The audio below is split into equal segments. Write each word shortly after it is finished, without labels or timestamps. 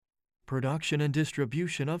production and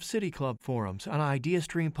distribution of City Club forums on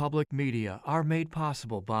IdeaStream Public Media are made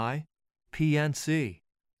possible by PNC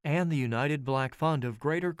and the United Black Fund of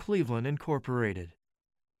Greater Cleveland, Incorporated.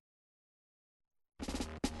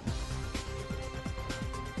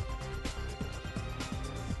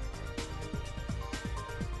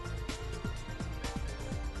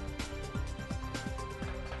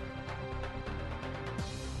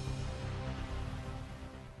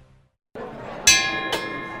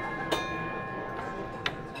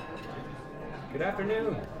 Good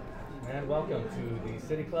afternoon, and welcome to the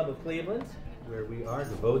City Club of Cleveland, where we are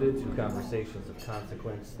devoted to conversations of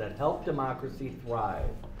consequence that help democracy thrive.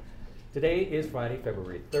 Today is Friday,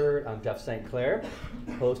 February 3rd. I'm Jeff St. Clair,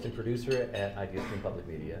 host and producer at IdeaStream Public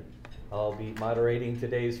Media. I'll be moderating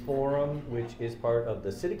today's forum, which is part of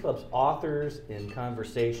the City Club's Authors in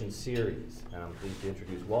Conversation series. I'm pleased to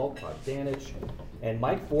introduce Walt Bogdanich and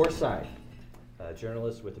Mike Forsythe,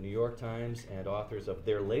 journalists with the New York Times and authors of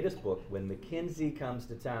their latest book, When McKinsey Comes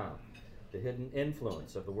to Town, The Hidden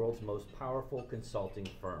Influence of the World's Most Powerful Consulting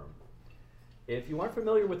Firm. If you aren't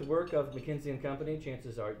familiar with the work of McKinsey Company,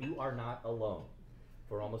 chances are you are not alone.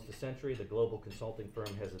 For almost a century, the global consulting firm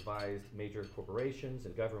has advised major corporations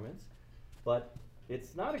and governments, but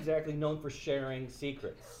it's not exactly known for sharing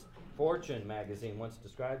secrets. Fortune magazine once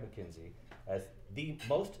described McKinsey as the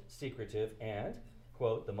most secretive and,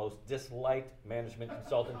 quote, the most disliked management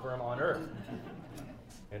consulting firm on earth.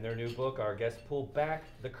 In their new book, our guests pull back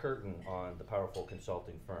the curtain on the powerful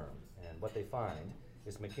consulting firm. And what they find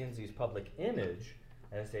is McKinsey's public image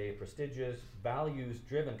as a prestigious,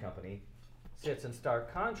 values-driven company sits in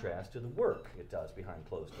stark contrast to the work it does behind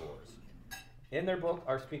closed doors. In their book,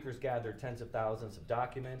 our speakers gathered tens of thousands of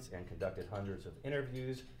documents and conducted hundreds of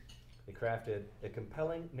interviews. They crafted a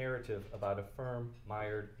compelling narrative about a firm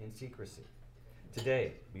mired in secrecy.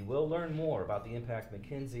 Today, we will learn more about the impact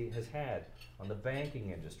McKinsey has had on the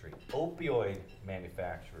banking industry, opioid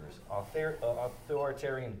manufacturers,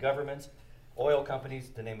 authoritarian governments, oil companies,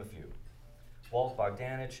 to name a few. Walt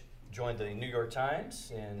Bogdanich joined the New York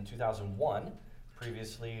Times in 2001.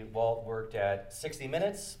 Previously, Walt worked at 60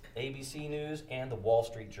 Minutes, ABC News, and the Wall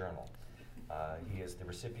Street Journal. He is the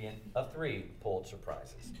recipient of 3 Pulitzer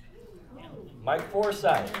Prizes. Mike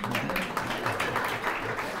Forsythe.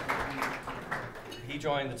 He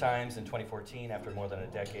joined the Times in 2014 after more than a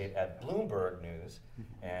decade at Bloomberg News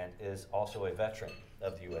and is also a veteran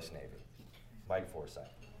of the U.S. Navy. Mike Forsythe.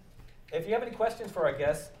 If you have any questions for our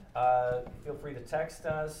guests, feel free to text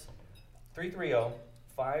us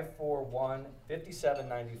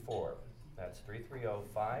 330-541-5794. That's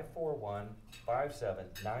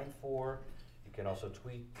 330-541-5794. You can also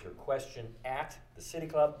tweet your question at the City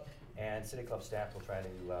Club, and City Club staff will try to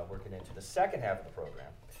work it into the second half of the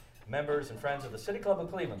program. Members and friends of the City Club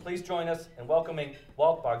of Cleveland, please join us in welcoming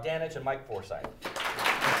Walt Bogdanich and Mike Forsythe.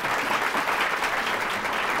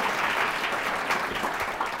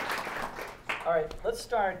 All right, let's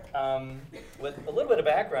start with a little bit of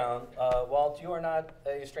background. Walt, you are not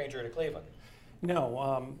a stranger to Cleveland.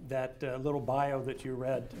 No, that little bio that you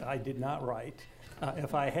read, I did not write.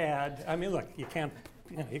 If I had, I mean, look, you can't,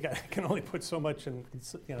 you can only put so much in,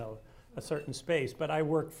 a certain space. But I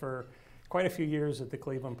worked for quite a few years at the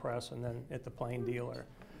Cleveland Press and then at the Plain Dealer.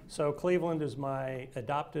 So Cleveland is my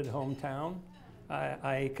adopted hometown.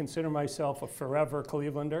 I consider myself a forever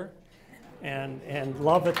Clevelander and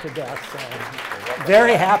love it to death. So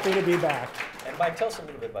very happy to be back. And Mike, tell us a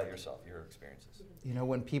little bit about yourself, your experiences. You know,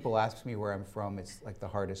 when people ask me where I'm from, it's like the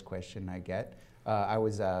hardest question I get. I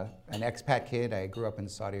was an expat kid. I grew up in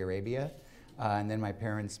Saudi Arabia. And then my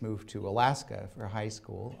parents moved to Alaska for high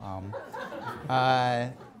school.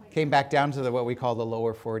 Came back down to what we call the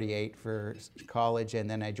lower 48 for college, and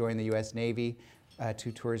then I joined the U.S. Navy,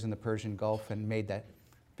 2 tours in the Persian Gulf, and made that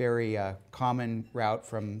very common route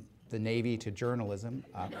from the Navy to journalism.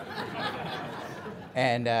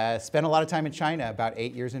 And spent a lot of time in China, about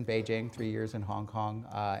 8 years in Beijing, 3 years in Hong Kong,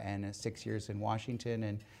 and 6 years in Washington.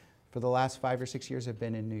 And for the last 5 or 6 years, I've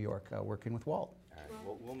been in New York working with Walt. All right,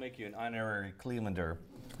 we'll make you an honorary Clevelander,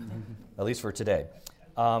 at least for today.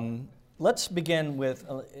 Let's begin with,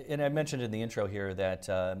 and I mentioned in the intro here that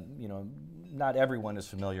not everyone is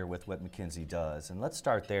familiar with what McKinsey does, and let's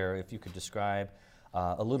start there. If you could describe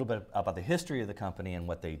a little bit about the history of the company and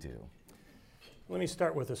what they do. Let me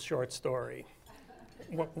start with a short story.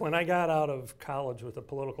 When I got out of college with a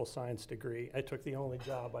political science degree, I took the only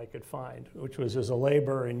job I could find, which was as a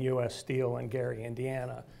laborer in U.S. Steel in Gary,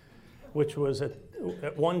 Indiana, which was at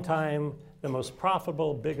one time the most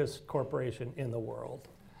profitable, biggest corporation in the world.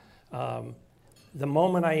 The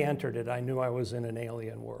moment I entered it, I knew I was in an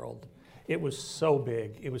alien world. It was so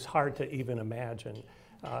big, it was hard to even imagine.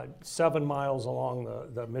 7 miles along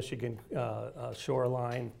the Michigan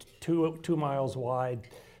shoreline, 2 miles wide,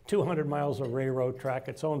 200 miles of railroad track,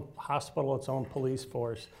 its own hospital, its own police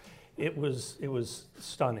force. It was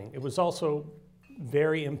stunning. It was also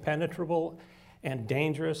very impenetrable and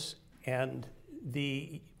dangerous, and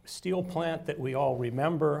the steel plant that we all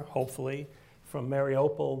remember, hopefully, from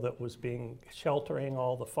Mariupol, that was sheltering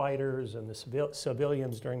all the fighters and the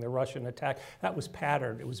civilians during the Russian attack, that was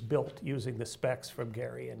patterned. It was built using the specs from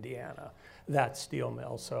Gary, Indiana, that steel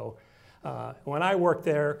mill. So when I worked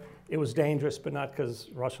there, it was dangerous, but not because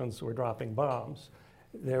Russians were dropping bombs.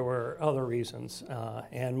 There were other reasons.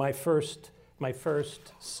 And my first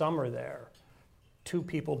summer there, 2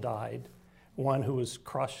 people died. One who was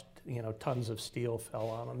crushed, tons of steel fell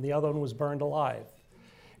on him. The other one was burned alive.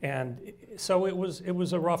 And so it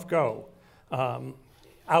was a rough go.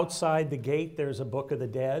 Outside the gate, there's a Book of the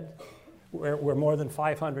Dead, where more than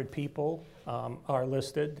 500 people are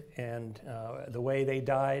listed, and the way they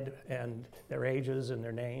died, and their ages and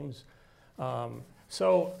their names.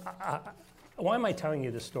 So why am I telling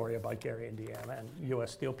you this story about Gary, Indiana and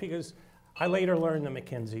U.S. Steel? Because I later learned that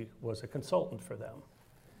McKinsey was a consultant for them.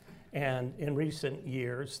 And in recent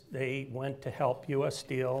years, they went to help U.S.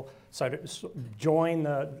 Steel join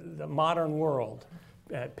the modern world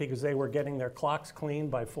because they were getting their clocks cleaned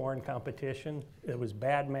by foreign competition. It was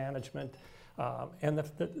bad management, and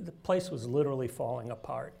the place was literally falling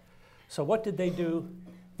apart. So what did they do?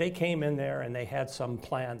 They came in there and they had some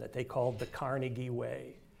plan that they called the Carnegie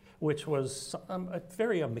Way, which was a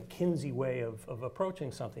McKinsey way of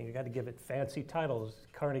approaching something. You got to give it fancy titles.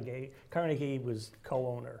 Carnegie was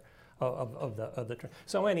co-owner of the.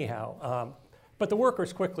 So anyhow, but the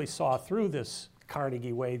workers quickly saw through this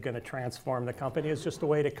Carnegie way going to transform the company as just a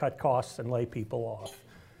way to cut costs and lay people off.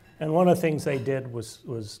 And one of the things they did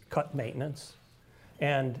was cut maintenance,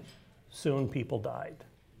 and soon people died.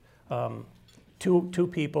 Two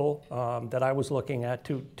people that I was looking at,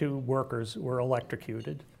 two workers were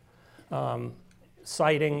electrocuted,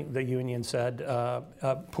 citing, the union said,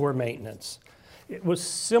 poor maintenance. It was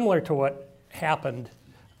similar to what happened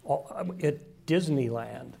at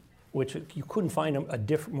Disneyland, which you couldn't find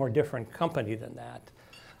a more different company than that,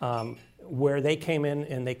 where they came in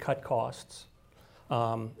and they cut costs,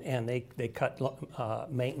 and they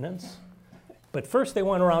cut maintenance. But first they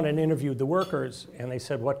went around and interviewed the workers, and they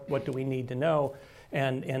said, what do we need to know?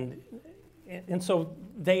 And so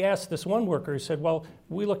they asked this one worker, he said, well,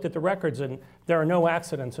 we looked at the records and there are no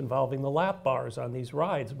accidents involving the lap bars on these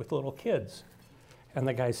rides with little kids. And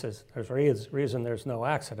the guy says, there's reason there's no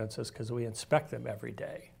accidents is because we inspect them every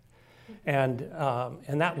day. And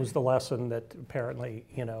that was the lesson that apparently,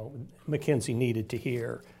 McKinsey needed to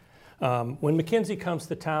hear. When McKinsey comes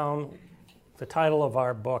to town, the title of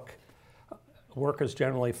our book, workers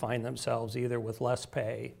generally find themselves either with less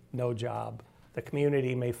pay, no job. The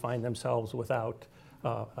community may find themselves without,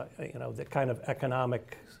 the kind of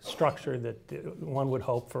economic structure that one would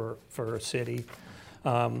hope for a city.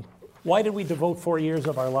 Why did we devote 4 years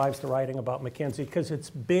of our lives to writing about McKinsey? Because it's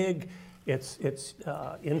big, it's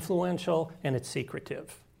influential, and it's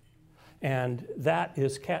secretive. And that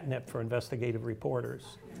is catnip for investigative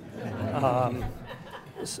reporters.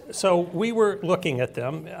 So we were looking at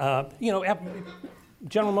them.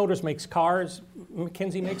 General Motors makes cars.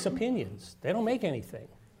 McKinsey makes opinions. They don't make anything.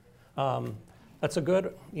 That's a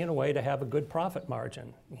good way to have a good profit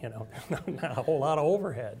margin. Not a whole lot of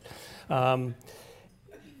overhead.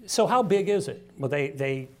 So how big is it? Well,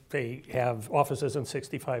 they have offices in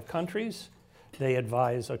 65 countries. They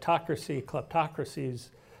advise autocracy, kleptocracies,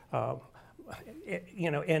 and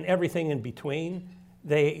everything in between.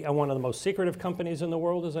 They are one of the most secretive companies in the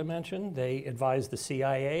world, as I mentioned. They advise the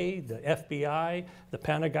CIA, the FBI, the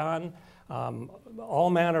Pentagon, all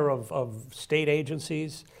manner of state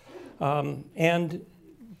agencies. And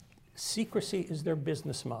secrecy is their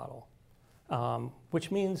business model, which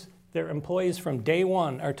means their employees from day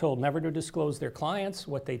one are told never to disclose their clients,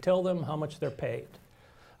 what they tell them, how much they're paid.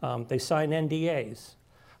 They sign NDAs.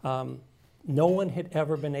 No one had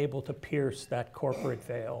ever been able to pierce that corporate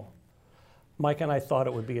veil. Mike and I thought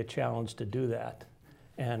it would be a challenge to do that.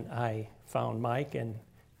 And I found Mike, and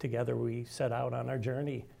together we set out on our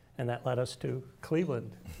journey, and that led us to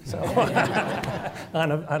Cleveland. So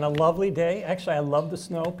on a lovely day. Actually, I love the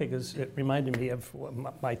snow because it reminded me of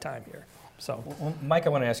my time here. So, well, Mike, I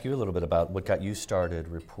want to ask you a little bit about what got you started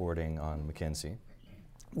reporting on McKinsey.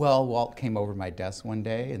 Well, Walt came over to my desk one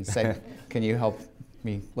day and said, can you help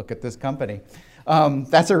me look at this company?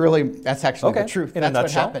 That's actually the truth. In a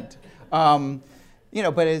That's nutshell. what happened.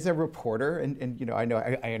 But as a reporter, and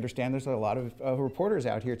I understand there's a lot of reporters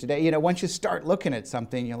out here today. Once you start looking at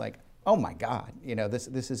something, you're like, oh my God,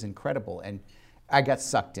 this is incredible. And I got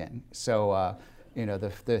sucked in. So,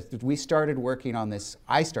 we started working on this.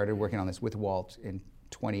 I started working on this with Walt in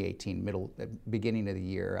 2018, beginning of the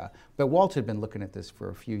year. But Walt had been looking at this for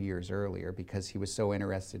a few years earlier because he was so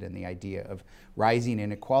interested in the idea of rising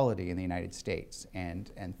inequality in the United States,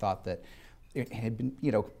 and thought that it had been,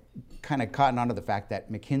 kind of cotton onto the fact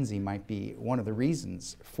that McKinsey might be one of the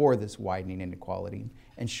reasons for this widening inequality.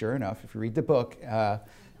 And sure enough, if you read the book,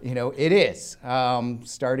 it is,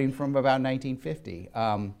 starting from about 1950.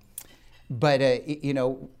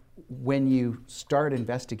 When you start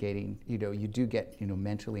investigating, you do get,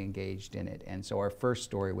 mentally engaged in it. And so our first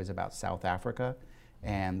story was about South Africa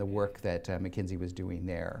and the work that McKinsey was doing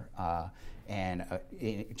there.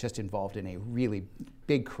 It just involved in a really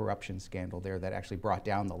big corruption scandal there that actually brought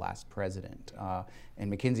down the last president.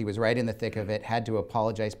 And McKinsey was right in the thick of it, had to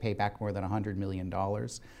apologize, pay back more than $100 million.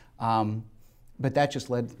 But that just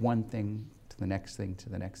led one thing to the next thing to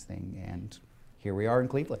the next thing, and here we are in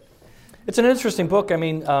Cleveland. It's an interesting book. I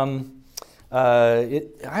mean,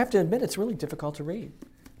 I have to admit it's really difficult to read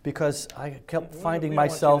because I kept finding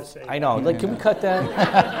myself. I know. Like, can we cut that?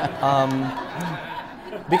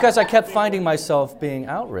 Because I kept finding myself being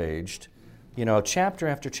outraged, chapter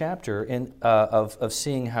after chapter, of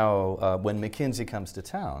seeing how when McKinsey comes to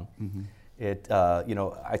town, it,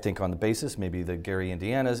 I think on the basis maybe the Gary,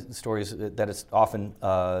 Indiana stories that it's often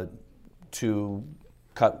to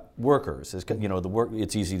cut workers.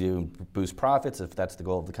 It's easy to boost profits if that's the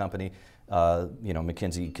goal of the company.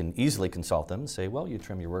 McKinsey can easily consult them and say, well, you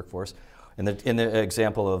trim your workforce. In the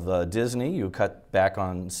example of Disney, you cut back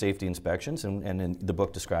on safety inspections, and the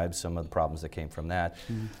book describes some of the problems that came from that.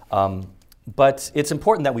 But it's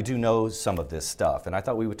important that we do know some of this stuff, and I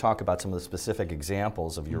thought we would talk about some of the specific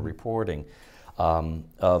examples of your reporting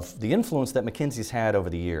of the influence that McKinsey's had over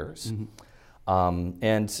the years.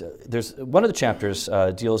 And there's one of the chapters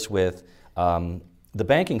deals with the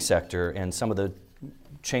banking sector and some of the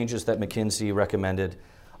changes that McKinsey recommended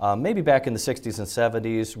maybe back in the 60s and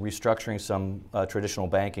 70s, restructuring some traditional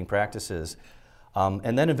banking practices,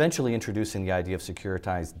 and then eventually introducing the idea of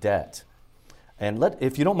securitized debt. And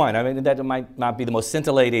if you don't mind, I mean, that might not be the most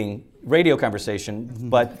scintillating radio conversation,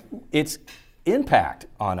 but its impact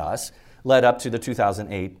on us led up to the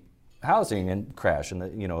 2008 housing crash,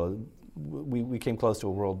 and we came close to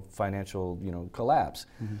a world financial collapse.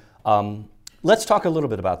 Let's talk a little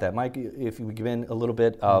bit about that, Mike. If you would give in a little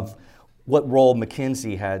bit of what role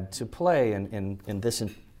McKinsey had to play in this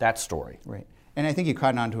and that story. Right. And I think you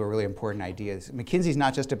caught on to a really important idea. McKinsey's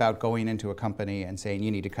not just about going into a company and saying you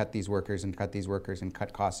need to cut these workers and cut these workers and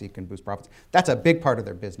cut costs so you can boost profits. That's a big part of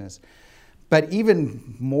their business. But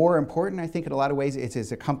even more important, I think, in a lot of ways,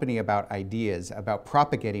 it's a company about ideas, about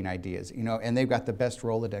propagating ideas, and they've got the best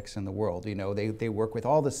Rolodex in the world. They work with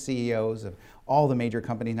all the CEOs of all the major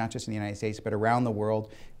companies, not just in the United States, but around the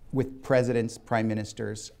world, with presidents, prime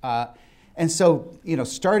ministers. And so,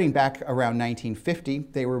 starting back around 1950,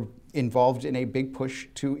 they were involved in a big push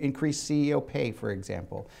to increase CEO pay, for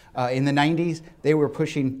example. In the 90s, they were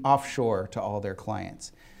pushing offshore to all their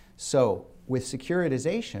clients. So with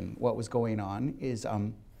securitization, what was going on is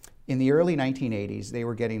in the early 1980s, they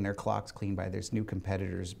were getting their clocks cleaned by this new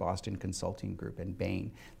competitors, Boston Consulting Group and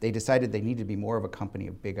Bain. They decided they needed to be more of a company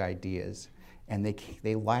of big ideas. And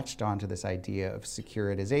they latched onto this idea of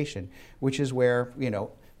securitization, which is where,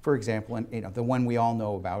 for example, the one we all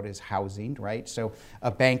know about is housing, right? So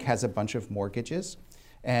a bank has a bunch of mortgages,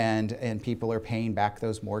 and people are paying back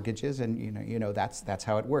those mortgages, and that's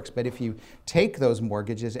how it works. But if you take those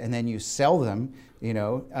mortgages and then you sell them,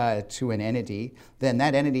 to an entity, then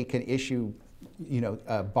that entity can issue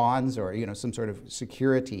bonds or some sort of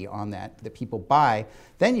security on that people buy.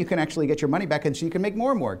 Then you can actually get your money back, and so you can make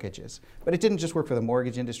more mortgages. But it didn't just work for the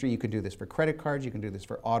mortgage industry. You could do this for credit cards. You can do this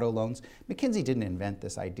for auto loans. McKinsey didn't invent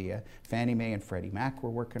this idea. Fannie Mae and Freddie Mac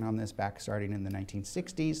were working on this back starting in the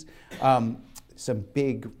 1960s. Some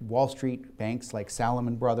big Wall Street banks like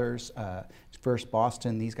Salomon Brothers, First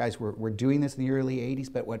Boston, these guys were doing this in the early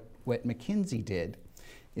 80s. But what McKinsey did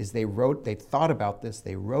is they thought about this,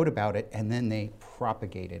 they wrote about it, and then they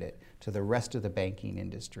propagated it to the rest of the banking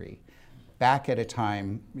industry. Back at a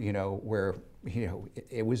time, where,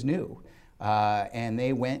 it was new. And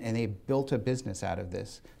they went and they built a business out of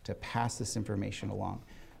this to pass this information along.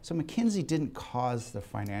 So McKinsey didn't cause the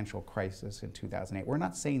financial crisis in 2008. We're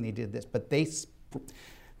not saying they did this, but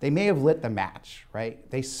they may have lit the match, right?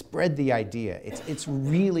 They spread the idea. It's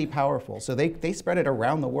really powerful. So they spread it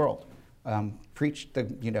around the world. Preached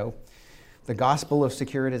the gospel of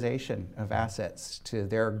securitization of assets to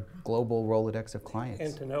their global Rolodex of clients.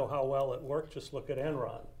 And to know how well it worked, just look at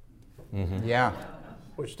Enron. Yeah.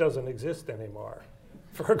 which doesn't exist anymore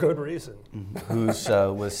for a good reason. Whose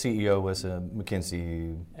was CEO was a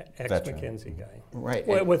McKinsey veteran. Ex-McKinsey guy. Right.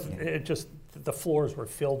 It just the floors were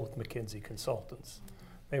filled with McKinsey consultants.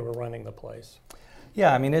 They were running the place.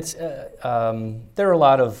 Yeah, I mean, it's there are a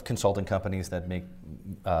lot of consulting companies that make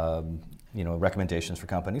recommendations for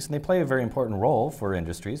companies, and they play a very important role for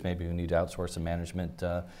industries. Maybe you need to outsource some management,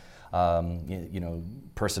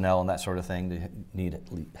 personnel and that sort of thing to need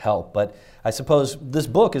help. But I suppose this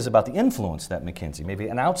book is about the influence that McKinsey, maybe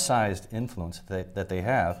an outsized influence that they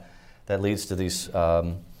have, that leads to these,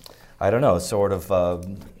 sort of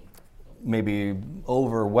maybe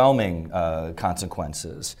overwhelming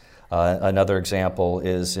consequences. Another example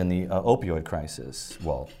is in the opioid crisis,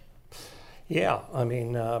 Walt. Yeah, I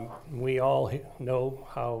mean, we all know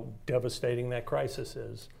how devastating that crisis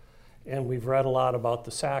is. And we've read a lot about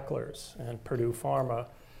the Sacklers and Purdue Pharma.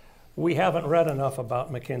 We haven't read enough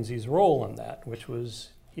about McKinsey's role in that, which was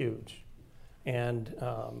huge. And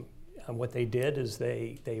what they did is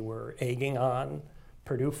they were egging on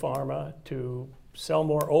Purdue Pharma to sell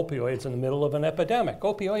more opioids in the middle of an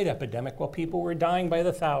opioid epidemic, while people were dying by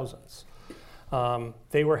the thousands.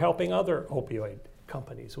 They were helping other opioid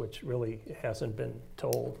companies, which really hasn't been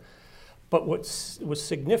told. But what was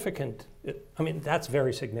significant, that's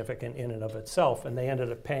very significant in and of itself, and they ended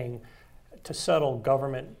up paying, to settle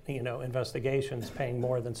government investigations, paying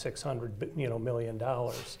more than $600 million,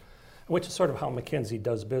 which is sort of how McKinsey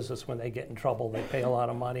does business. When they get in trouble, they pay a lot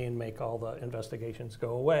of money and make all the investigations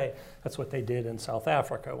go away. That's what they did in South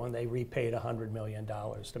Africa when they repaid $100 million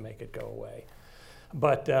to make it go away.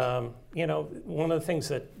 But one of the things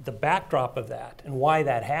that the backdrop of that and why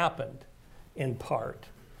that happened, in part,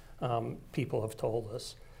 people have told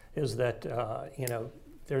us, is that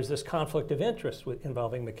there's this conflict of interest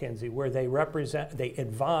involving McKinsey, where they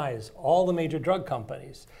advise all the major drug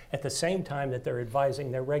companies at the same time that they're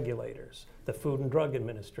advising their regulators, the Food and Drug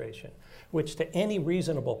Administration, which to any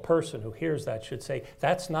reasonable person who hears that should say,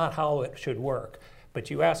 that's not how it should work. But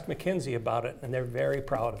you ask McKinsey about it, and they're very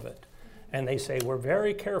proud of it. And they say, we're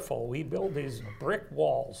very careful. We build these brick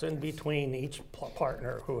walls in between each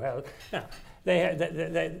partner who has. Now,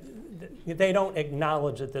 they don't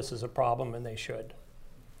acknowledge that this is a problem, and they should.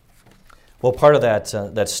 Well, part of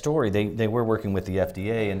that story, they were working with the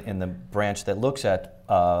FDA in the branch that looks at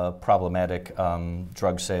problematic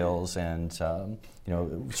drug sales and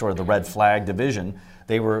sort of the red flag division.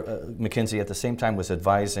 They were McKinsey at the same time was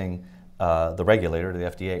advising the regulator, the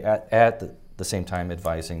FDA, at the same time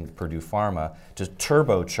advising Purdue Pharma to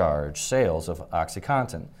turbocharge sales of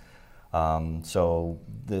OxyContin. So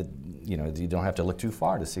you don't have to look too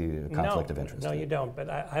far to see a conflict of interest. No, you don't.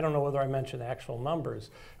 But I don't know whether I mentioned the actual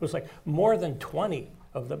numbers. It was like more than 20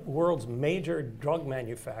 of the world's major drug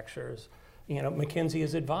manufacturers, McKinsey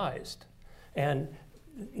is advised. And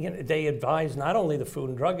they advise not only the Food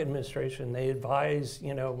and Drug Administration, they advise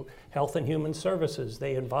Health and Human Services,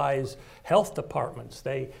 they advise health departments.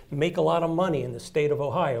 They make a lot of money in the state of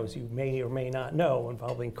Ohio, as you may or may not know,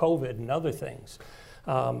 involving COVID and other things.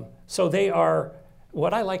 So they are,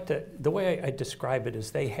 the way I describe it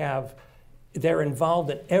is they're involved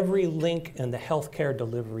in every link in the healthcare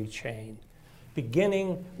delivery chain,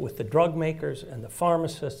 beginning with the drug makers and the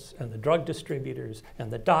pharmacists and the drug distributors and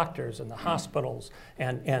the doctors and the hospitals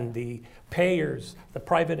and the payers, the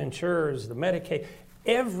private insurers, the Medicaid,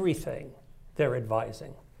 everything they're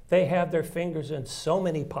advising. They have their fingers in so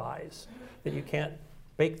many pies that you can't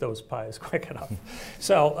bake those pies quick enough.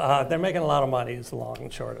 So they're making a lot of money is the long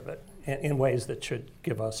and short of it, in ways that should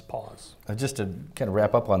give us pause. Just to kind of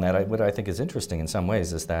wrap up on that, what I think is interesting in some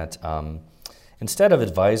ways is that instead of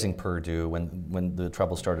advising Purdue when the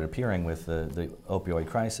trouble started appearing with the opioid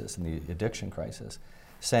crisis and the addiction crisis,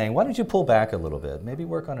 saying, why don't you pull back a little bit, maybe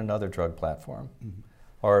work on another drug platform,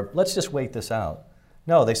 or let's just wait this out.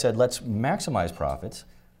 No, they said, let's maximize profits.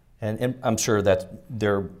 And I'm sure that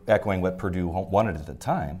they're echoing what Purdue wanted at the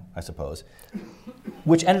time, I suppose,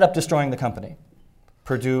 which ended up destroying the company.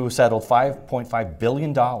 Purdue settled $5.5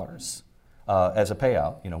 billion as a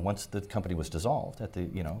payout, once the company was dissolved at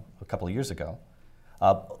a couple of years ago.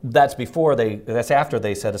 That's after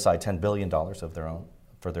they set aside $10 billion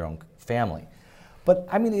for their own family. But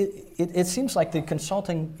I mean, it seems like the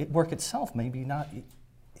consulting work itself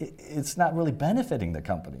it's not really benefiting the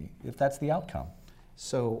company if that's the outcome.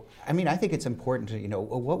 So, I think it's important to,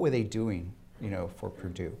 what were they doing, for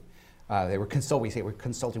Purdue? We say we're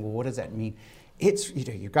consulting. Well, what does that mean? It's,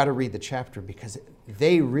 you've got to read the chapter because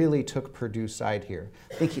they really took Purdue's side here,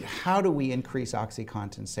 thinking, how do we increase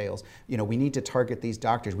OxyContin sales? We need to target these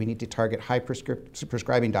doctors. We need to target high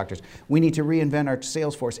prescribing doctors. We need to reinvent our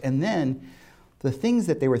sales force. And then the things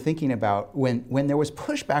that they were thinking about when there was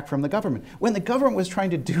pushback from the government, when the government was trying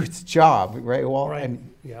to do its job, right, Walt? Right. I mean,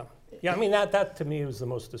 Yeah, I mean, that to me was the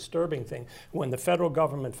most disturbing thing. When the federal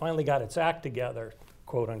government finally got its act together,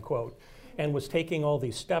 quote unquote, and was taking all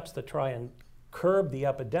these steps to try and curb the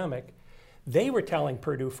epidemic, they were telling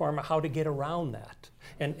Purdue Pharma how to get around that.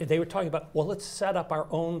 And they were talking about, well, let's set up our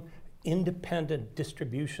own independent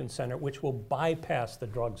distribution center, which will bypass the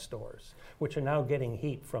drugstores, which are now getting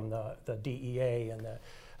heat from the DEA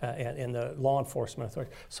and the law enforcement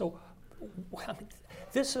authorities. So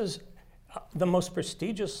this is the most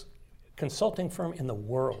prestigious consulting firm in the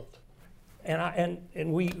world, and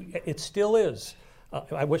it still is.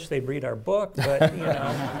 I wish they'd read our book, but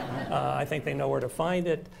I think they know where to find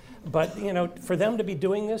it. But for them to be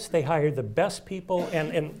doing this, they hired the best people.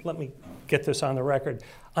 And let me get this on the record.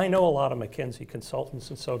 I know a lot of McKinsey consultants,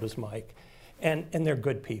 and so does Mike, and they're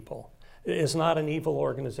good people. It's not an evil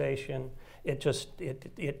organization. It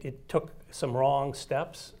took some wrong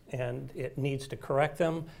steps, and it needs to correct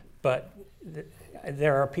them. But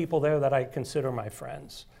there are people there that I consider my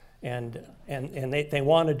friends, and they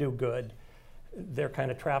want to do good. They're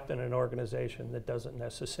kind of trapped in an organization that doesn't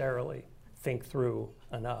necessarily think through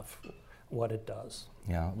enough what it does.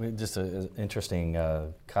 Yeah, just an interesting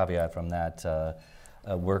caveat from that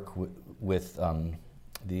work with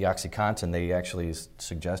the OxyContin. They actually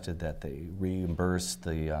suggested that they reimburse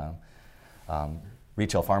the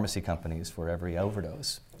retail pharmacy companies for every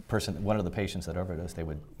overdose. One of the patients that overdosed, they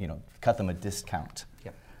would cut them a discount.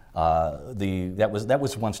 Yep. That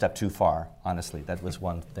was one step too far, honestly. That was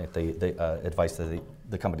one that advice that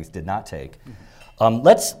the companies did not take.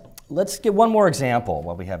 Let's get one more example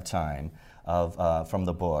while we have time from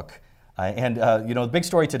the book. The big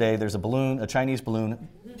story today, there's a Chinese balloon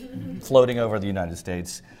floating over the United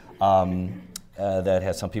States that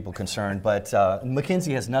has some people concerned, but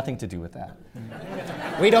McKinsey has nothing to do with that.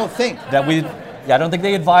 we don't think. I don't think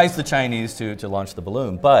they advised the Chinese to launch the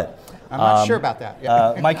balloon, but I'm not sure about that.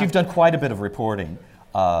 Yeah. Mike, you've done quite a bit of reporting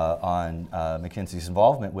on McKinsey's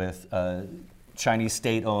involvement with Chinese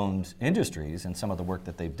state-owned industries and some of the work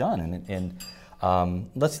that they've done,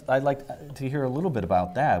 I'd like to hear a little bit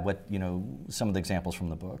about that. Some of the examples from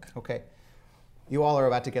the book. Okay. You all are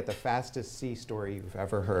about to get the fastest sea story you've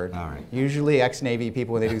ever heard. All right. Usually ex-Navy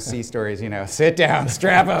people, when they do sea stories, sit down,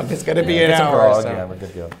 strap up, it's going to be an hour. Yeah, we're good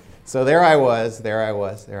to go. So there I was. In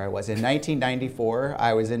 1994,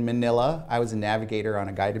 I was in Manila. I was a navigator on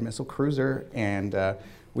a guided missile cruiser, and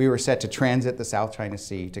we were set to transit the South China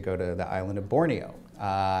Sea to go to the island of Borneo.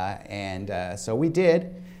 So we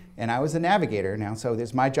did, and I was the navigator now, so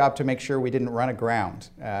it's my job to make sure we didn't run aground.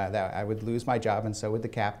 That I would lose my job, and so would the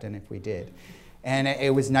captain if we did. And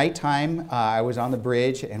it was nighttime. I was on the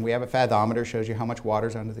bridge, and we have a fathometer, shows you how much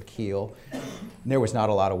water's under the keel. And there was not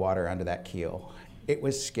a lot of water under that keel. It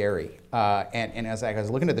was scary. And as I was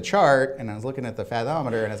looking at the chart, and I was looking at the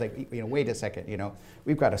fathometer, and I was like, wait a second,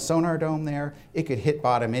 we've got a sonar dome there. It could hit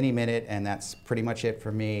bottom any minute, and that's pretty much it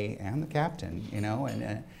for me and the captain,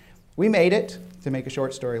 And we made it, to make a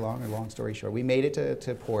short story long, or long story short. We made it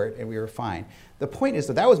to port, and we were fine. The point is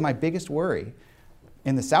that was my biggest worry.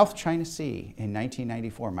 In the South China Sea in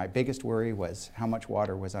 1994, my biggest worry was how much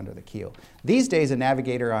water was under the keel. These days, a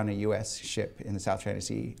navigator on a U.S. ship in the South China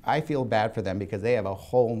Sea, I feel bad for them because they have a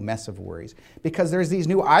whole mess of worries. Because there's these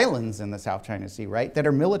new islands in the South China Sea, right, that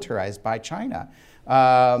are militarized by China.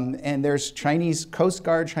 And there's Chinese Coast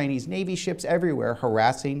Guard, Chinese Navy ships everywhere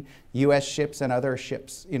harassing U.S. ships and other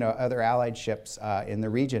ships, other allied ships in the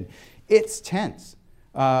region. It's tense.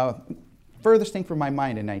 Furthest thing from my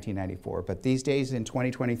mind in 1994, but these days in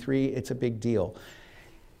 2023, it's a big deal.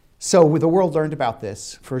 So the world learned about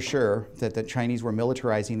this for sure, that the Chinese were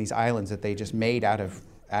militarizing these islands that they just made out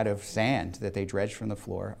of sand that they dredged from the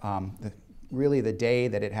floor. Really the day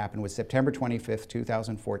that it happened was September 25th,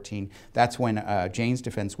 2014. That's when Jane's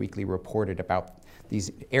Defense Weekly reported about these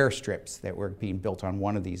airstrips that were being built on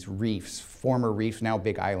one of these reefs, former reefs, now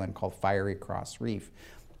big island called Fiery Cross Reef.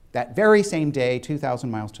 That very same day,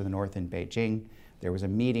 2,000 miles to the north in Beijing, there was a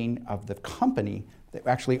meeting of the company that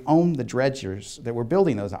actually owned the dredgers that were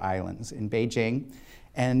building those islands in Beijing.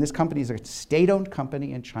 And this company is a state-owned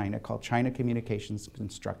company in China called China Communications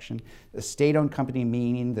Construction. The state-owned company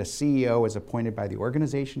meaning the CEO is appointed by the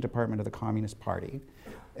Organization Department of the Communist Party.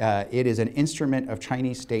 It is an instrument of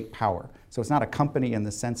Chinese state power. So it's not a company in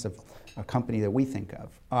the sense of a company that we think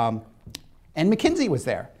of. And McKinsey was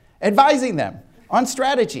there, advising them on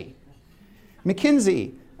strategy.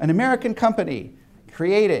 McKinsey, an American company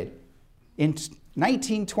created in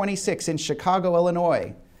 1926 in Chicago,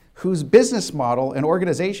 Illinois, whose business model and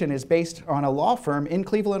organization is based on a law firm in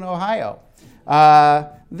Cleveland, Ohio.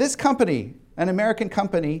 This company an American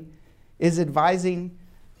company is advising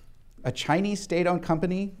a Chinese state-owned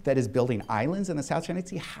company that is building islands in the South China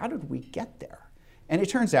Sea. How did we get there? And it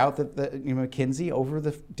turns out that McKinsey, over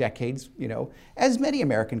the decades, as many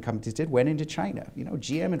American companies did, went into China.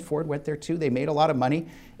 GM and Ford went there too. They made a lot of money.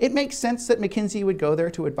 It makes sense that McKinsey would go there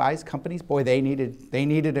to advise companies. Boy, they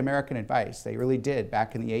needed American advice. They really did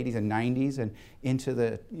back in the 80s and 90s and into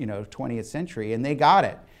the 20th century, and they got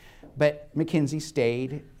it. But McKinsey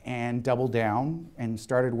stayed and doubled down and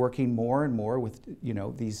started working more and more with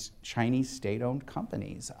these Chinese state-owned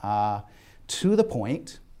companies to the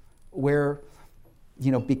point where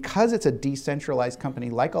because it's a decentralized company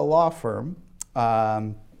like a law firm,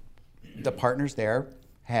 the partners there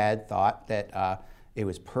had thought that it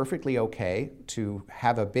was perfectly okay to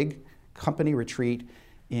have a big company retreat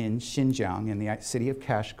in Xinjiang, in the city of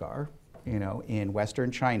Kashgar, in Western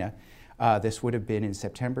China. This would have been in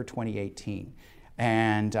September 2018.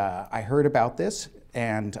 And I heard about this,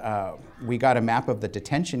 and we got a map of the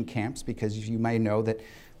detention camps, because you may know that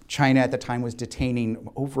China at the time was detaining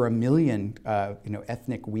over 1 million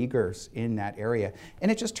ethnic Uyghurs in that area.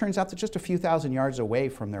 And it just turns out that just a few thousand yards away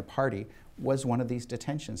from their party was one of these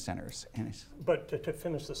detention centers. But to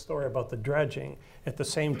finish the story about the dredging, at the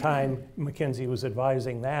same time McKinsey was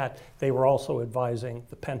advising that, they were also advising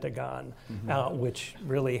the Pentagon, which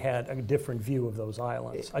really had a different view of those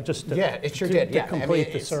islands. It sure did. To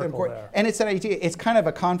complete the circle there. And it's an idea, it's kind of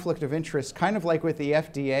a conflict of interest, kind of like with the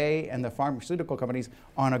FDA and the pharmaceutical companies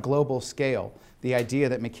on a global scale. The idea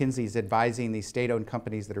that McKinsey is advising these state-owned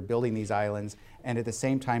companies that are building these islands, and at the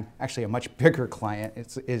same time, actually a much bigger client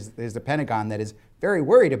is the Pentagon that is very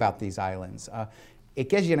worried about these islands. It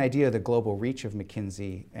gives you an idea of the global reach of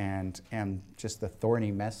McKinsey and just the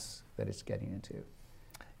thorny mess that it's getting into.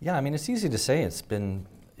 Yeah, I mean, it's easy to say it's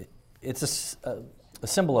a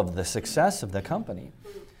symbol of the success of the company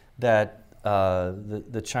that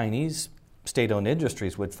the Chinese state-owned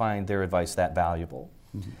industries would find their advice that valuable.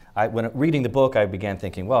 When reading the book, I began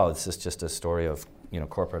thinking, well, this is just a story of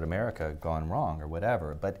corporate America gone wrong or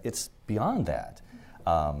whatever. But it's beyond that.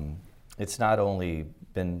 It's not only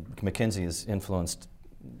been McKinsey has influenced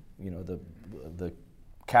the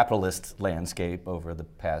capitalist landscape over the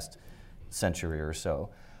past century or so,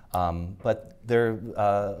 but they're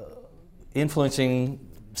influencing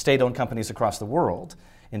state-owned companies across the world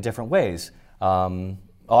in different ways,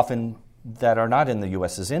 often that are not in the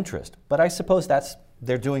U.S.'s interest. But I suppose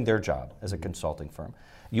they're doing their job as a consulting firm.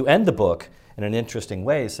 You end the book in an interesting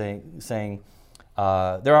way, saying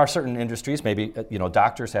there are certain industries, maybe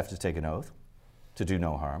doctors have to take an oath to do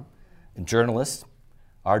no harm, and journalists,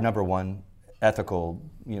 our number one ethical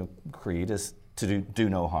creed is to do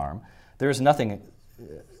no harm. There is nothing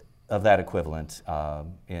of that equivalent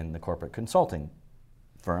in the corporate consulting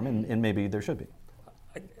firm, and maybe there should be.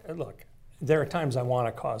 Look, there are times I want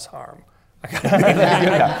to cause harm.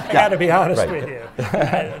 I got to be honest with you.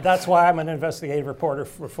 That's why I'm an investigative reporter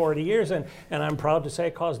for 40 years, and I'm proud to say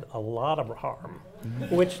it caused a lot of harm,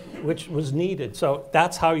 which was needed. So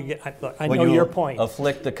that's how you get. Look, I know your point.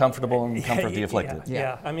 Afflict the comfortable and comfort the afflicted.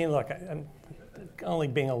 Yeah. I mean, look, I'm only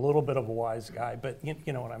being a little bit of a wise guy, but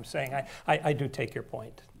you know what I'm saying. I do take your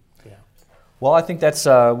point. Yeah. Well, I think that's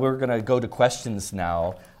we're going to go to questions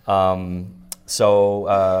now.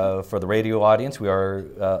 So for the radio audience, we are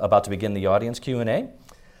about to begin the audience Q&A.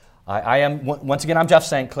 I am, once again, I'm Jeff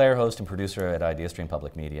St. Clair, host and producer at IdeaStream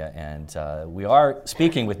Public Media, and we are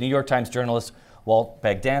speaking with New York Times journalists Walt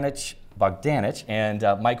Bogdanich and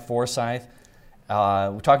Mike Forsythe.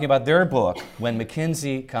 We're talking about their book, When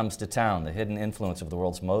McKinsey Comes to Town, the Hidden Influence of the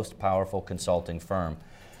World's Most Powerful Consulting Firm.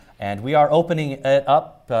 And we are opening it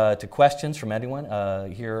up to questions from anyone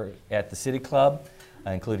here at the City Club,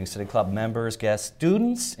 including City Club members, guests,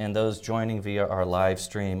 students, and those joining via our live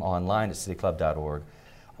stream online at cityclub.org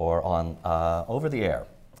or on over the air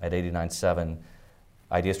at 89.7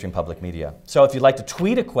 IdeaStream Public Media. So if you'd like to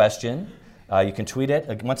tweet a question, you can tweet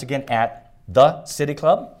it, once again, at The City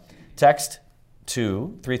Club. Text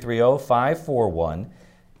to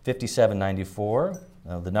 330-541-5794.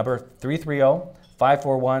 The number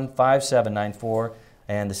 330-541-5794.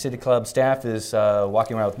 And the City Club staff is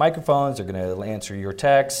walking around with microphones. They're going to answer your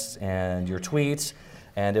texts and your tweets.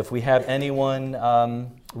 And if we have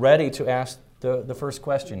anyone ready to ask the first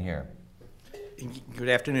question here. Good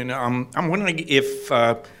afternoon. I'm wondering if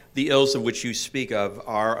the ills of which you speak of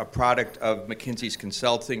are a product of McKinsey's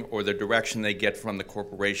consulting or the direction they get from the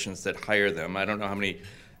corporations that hire them. I don't know how many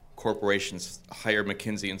corporations hire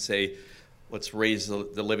McKinsey and say, let's raise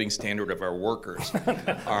the living standard of our workers.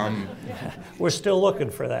 We're still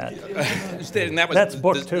looking for that. And that was That's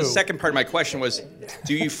book two. The second part of my question was,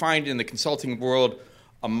 do you find in the consulting world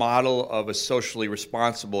a model of a socially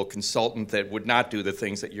responsible consultant that would not do the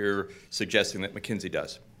things that you're suggesting that McKinsey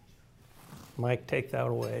does? Mike, take that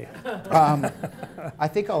away. I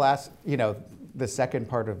think I'll ask, the second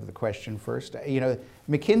part of the question first.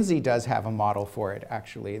 McKinsey does have a model for it,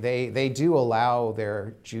 actually. They do allow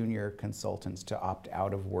their junior consultants to opt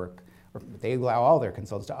out of work. Or they allow all their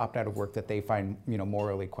consultants to opt out of work that they find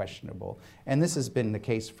morally questionable. And this has been the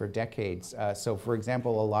case for decades. So for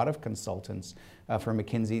example, a lot of consultants for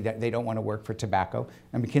McKinsey, they don't want to work for tobacco.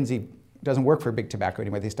 And McKinsey doesn't work for big tobacco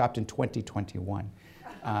anymore. They stopped in 2021.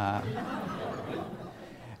 Or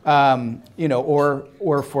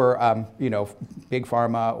for big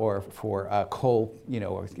pharma, or for coal,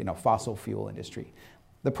 or fossil fuel industry.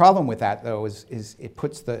 The problem with that, though, is it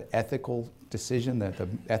puts the ethical decision, the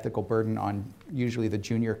ethical burden on usually the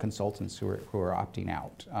junior consultants who are opting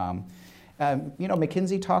out.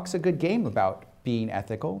 McKinsey talks a good game about being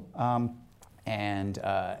ethical. And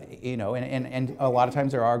a lot of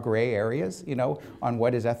times there are gray areas, on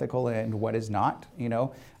what is ethical and what is not,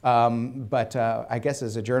 But I guess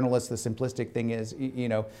as a journalist, the simplistic thing is, you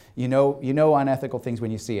know unethical things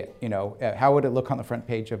when you see it. How would it look on the front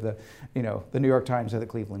page of the New York Times or the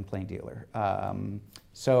Cleveland Plain Dealer?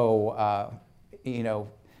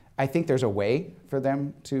 I think there's a way for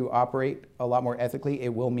them to operate a lot more ethically.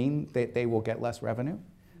 It will mean that they will get less revenue.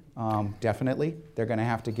 Definitely, they're going to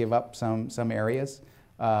have to give up some areas,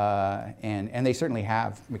 and they certainly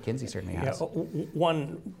have. McKinsey certainly has. Yeah,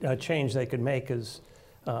 one change they could make is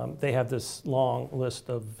they have this long list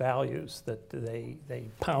of values that they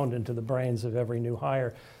pound into the brains of every new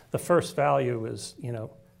hire. The first value is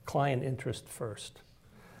client interest first.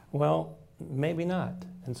 Well, maybe not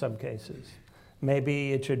in some cases.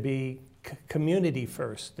 Maybe it should be community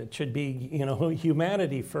first. It should be,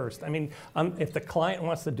 humanity first. I mean, if the client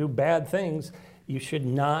wants to do bad things, you should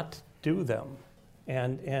not do them.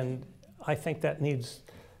 And I think that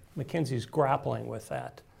McKinsey's grappling with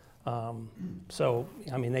that.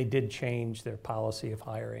 They did change their policy of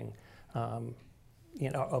hiring,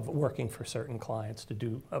 of working for certain clients to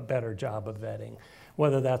do a better job of vetting.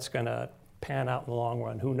 Whether that's going to pan out in the long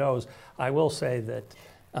run, who knows? I will say that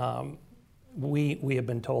we have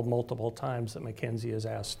been told multiple times that McKinsey has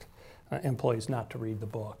asked employees not to read the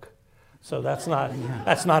book. So that's not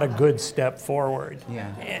a good step forward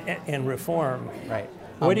in reform. Right.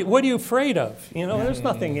 What are you afraid of? There's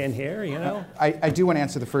nothing in here. I do want to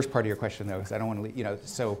answer the first part of your question, though, because I don't want to leave.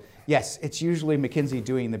 So yes, it's usually McKinsey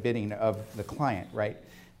doing the bidding of the client, right?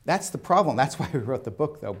 That's the problem. That's why we wrote the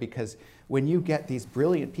book, though, because when you get these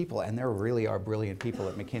brilliant people, and there really are brilliant people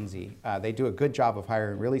at McKinsey, they do a good job of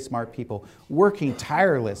hiring really smart people, working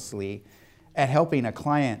tirelessly at helping a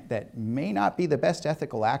client that may not be the best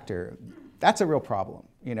ethical actor. That's a real problem.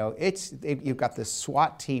 You've got this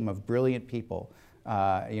SWAT team of brilliant people,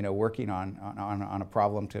 working on a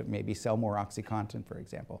problem to maybe sell more OxyContin, for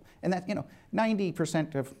example. And that,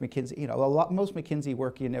 90% of McKinsey, most McKinsey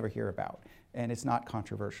work you never hear about. And it's not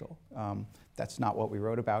controversial. That's not what we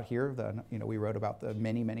wrote about here. We wrote about the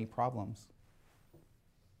many, many problems.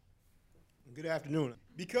 Good afternoon.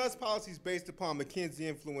 Because policies based upon McKinsey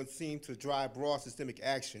influence seem to drive broad systemic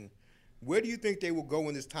action, where do you think they will go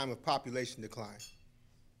in this time of population decline?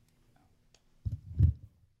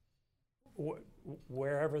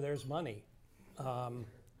 Wherever there's money.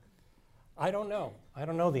 I don't know. I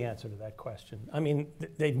don't know the answer to that question. I mean,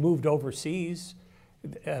 they've moved overseas.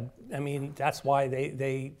 That's why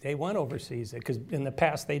they went overseas, because in the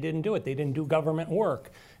past they didn't do it. They didn't do government work.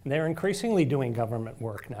 And they're increasingly doing government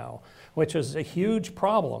work now, which is a huge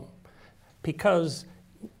problem, because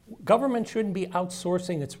government shouldn't be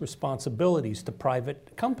outsourcing its responsibilities to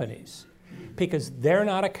private companies, because they're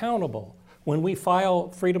not accountable. When we file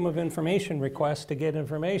freedom of information requests to get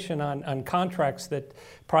information on contracts that that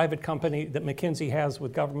McKinsey has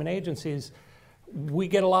with government agencies, we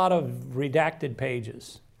get a lot of redacted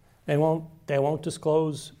pages. They won't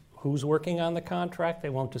disclose who's working on the contract. They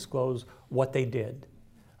won't disclose what they did.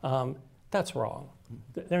 That's wrong.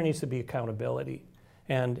 There needs to be accountability,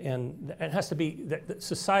 and it has to be.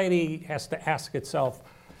 Society has to ask itself: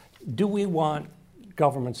 do we want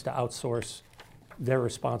governments to outsource their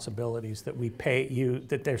responsibilities that we pay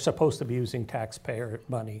that they're supposed to be using taxpayer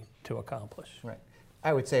money to accomplish? Right.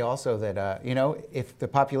 I would say also that, if the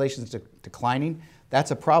population is declining, that's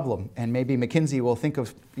a problem. And maybe McKinsey will think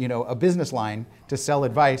of, a business line to sell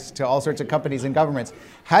advice to all sorts of companies and governments.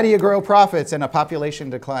 How do you grow profits in a population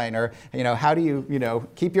decline? Or, how do you,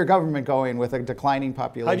 keep your government going with a declining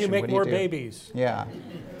population? How do you make more babies? Yeah.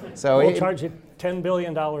 So we'll charge you $10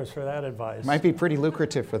 billion for that advice. Might be pretty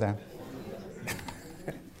lucrative for them.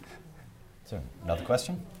 So, another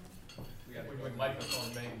question?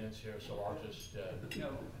 microphone maintenance here, so I'll just. No,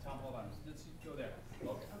 Tom, hold on. Let's go there.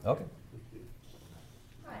 Okay.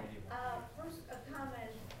 Hi. First, a comment.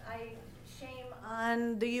 Shame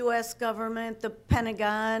on the U.S. government, the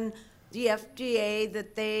Pentagon, the FDA,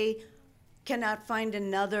 that they cannot find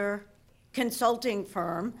another consulting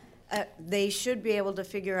firm. They should be able to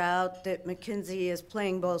figure out that McKinsey is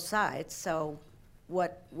playing both sides. So,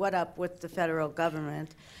 what up with the federal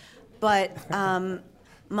government? But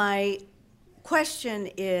my question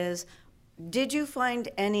is, did you find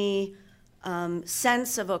any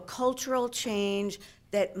sense of a cultural change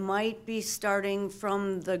that might be starting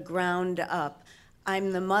from the ground up?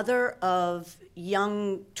 I'm the mother of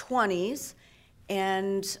young 20s,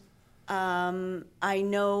 and I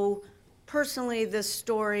know personally the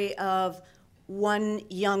story of one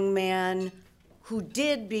young man who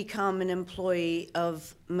did become an employee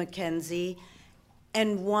of McKinsey,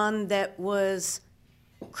 and one that was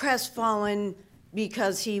crestfallen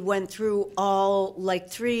because he went through all, like,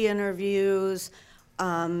 3 interviews,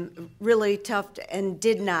 really tough, and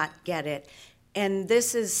did not get it. And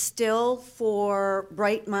this is still for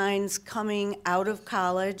bright minds coming out of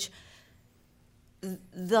college.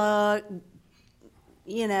 The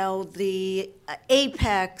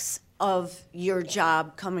apex of your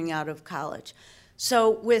job coming out of college.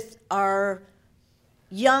 So with our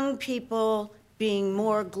young people being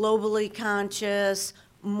more globally conscious,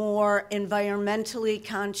 more environmentally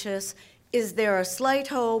conscious, is there a slight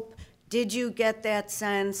hope? Did you get that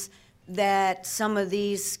sense that some of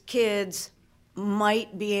these kids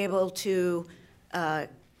might be able to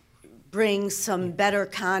bring some better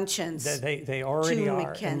conscience They already to are.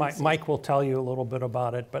 And McKinsey? Mike will tell you a little bit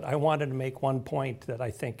about it, but I wanted to make one point that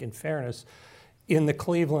I think, in fairness, in the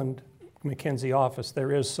Cleveland McKinsey office,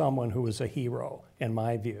 there is someone who is a hero, in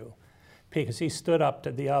my view, because he stood up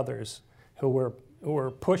to the others who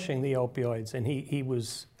were pushing the opioids, and he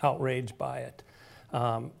was outraged by it.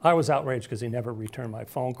 I was outraged because he never returned my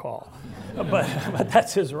phone call, but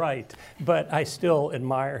that's his right. But I still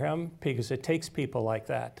admire him because it takes people like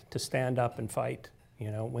that to stand up and fight,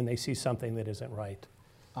 when they see something that isn't right.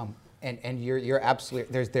 And you're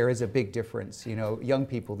absolutely, there is a big difference. Young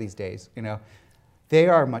people these days, they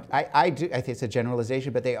are much, I think it's a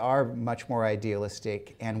generalization, but they are much more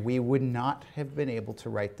idealistic, and we would not have been able to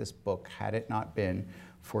write this book had it not been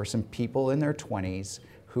for some people in their 20s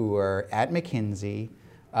who were at McKinsey,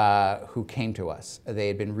 who came to us. They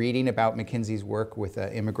had been reading about McKinsey's work with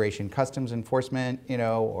immigration customs enforcement,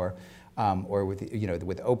 or with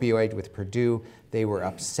with opioid, with Purdue. They were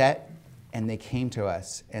upset, and they came to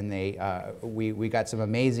us, and we got some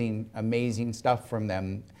amazing stuff from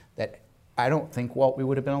them that I don't think, Walt, we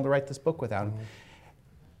would have been able to write this book without them.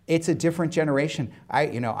 It's a different generation.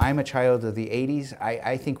 I'm a child of the 80s.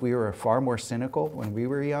 I think we were far more cynical when we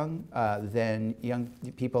were young than young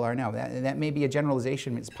people are now. That may be a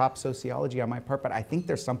generalization. It's pop sociology on my part, but I think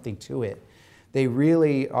there's something to it. They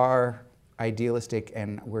really are idealistic,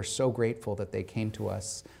 and we're so grateful that they came to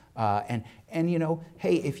us. And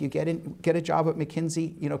hey, if you get a job at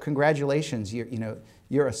McKinsey, congratulations.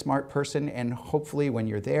 You're a smart person, and hopefully when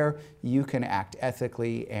you're there, you can act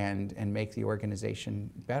ethically and make the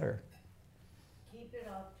organization better. Keep it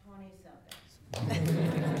up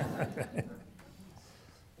 20-somethings.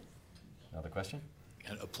 Another question?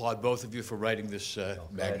 And applaud both of you for writing this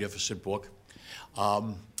magnificent book.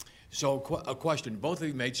 So a question, both of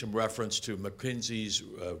you made some reference to McKinsey's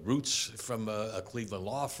roots from a Cleveland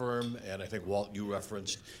law firm, and I think, Walt, you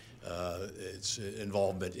referenced its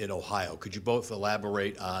involvement in Ohio. Could you both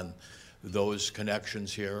elaborate on those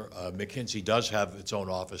connections here? McKinsey does have its own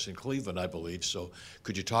office in Cleveland, I believe, so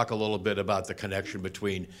could you talk a little bit about the connection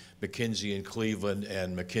between McKinsey in Cleveland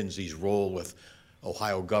and McKinsey's role with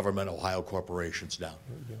Ohio government, Ohio corporations now?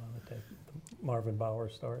 Do you want to take the Marvin Bauer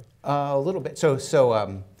story? A little bit. So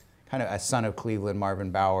kind of a son of Cleveland,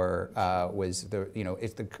 Marvin Bauer was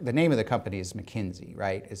it's the name of the company is McKinsey,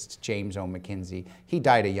 right? It's James O. McKinsey. He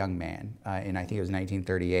died a young man in, I think it was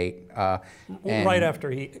 1938. Right after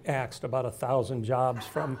he axed about 1,000 jobs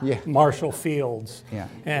from Yeah. Marshall Fields, Yeah.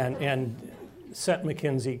 and sent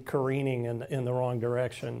McKinsey careening in the wrong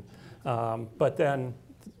direction. But then,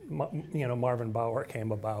 Marvin Bauer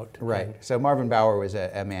came about. Right. So Marvin Bauer was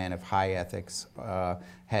a man of high ethics,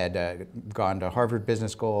 had gone to Harvard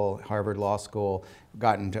Business School, Harvard Law School,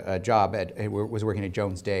 gotten a job was working at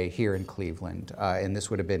Jones Day here in Cleveland, and this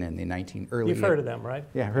would have been in the early. You've heard of them, right?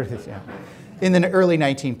 Yeah, heard of this. Yeah, in the early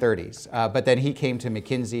 1930s. But then he came to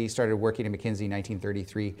McKinsey, started working at McKinsey in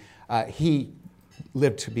 1933. He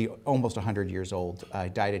lived to be almost 100 years old.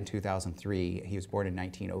 Died in 2003. He was born in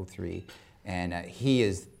 1903, and he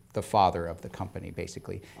is the father of the company,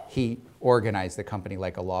 basically. He organized the company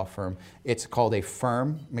like a law firm. It's called a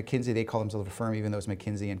firm. McKinsey, they call themselves a firm, even though it's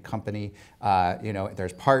McKinsey and Company.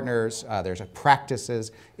 There's partners, there's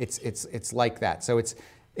practices. It's like that. So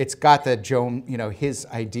it's got the his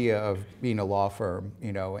idea of being a law firm,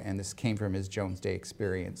 and this came from his Jones Day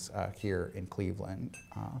experience here in Cleveland.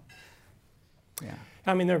 Yeah.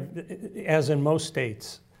 I mean, as in most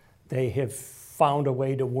states, they have found a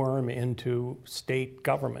way to worm into state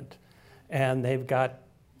government, and they've got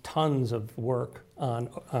tons of work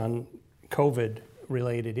on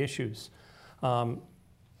COVID-related issues,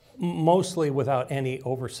 mostly without any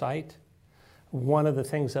oversight. One of the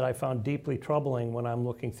things that I found deeply troubling when I'm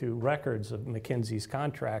looking through records of McKinsey's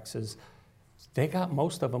contracts is they got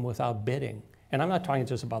most of them without bidding. And I'm not talking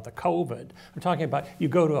just about the COVID. I'm talking about you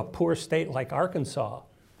go to a poor state like Arkansas,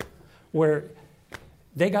 where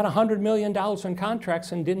they got $100 million in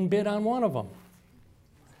contracts and didn't bid on one of them.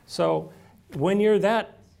 So when you're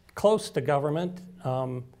that close to government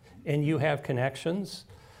and you have connections,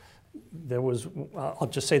 there was, I'll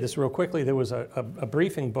just say this real quickly, there was a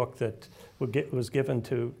briefing book that was given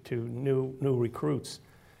to new recruits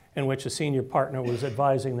in which a senior partner was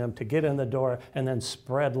advising them to get in the door and then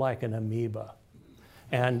spread like an amoeba.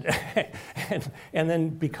 And then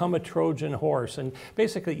become a Trojan horse. And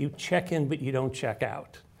basically you check in, but you don't check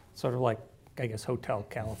out. Sort of like, I guess, Hotel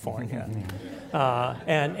California.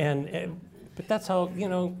 But that's how,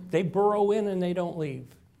 they burrow in and they don't leave.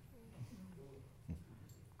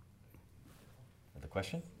 Another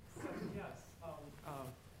question? Yes.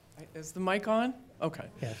 Is the mic on? Okay.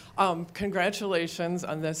 Yes. Congratulations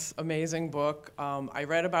on this amazing book. I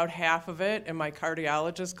read about half of it, and my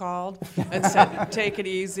cardiologist called and said, take it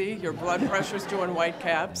easy, your blood pressure's doing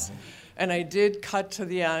whitecaps. And I did cut to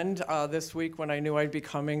the end this week when I knew I'd be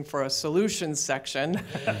coming for a solutions section.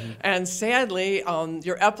 And sadly,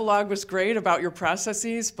 your epilogue was great about your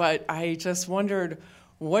processes, but I just wondered,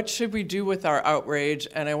 what should we do with our outrage?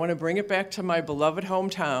 And I want to bring it back to my beloved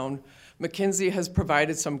hometown. McKinsey has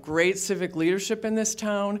provided some great civic leadership in this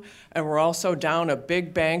town, and we're also down a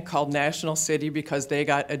big bank called National City because they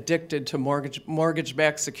got addicted to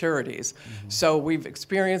mortgage-backed securities. Mm-hmm. So we've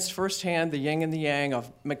experienced firsthand the yin and the yang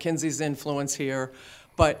of McKinsey's influence here,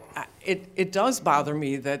 but it does bother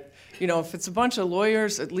me that, if it's a bunch of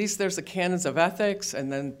lawyers, at least there's the canons of ethics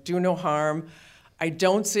and then do no harm. I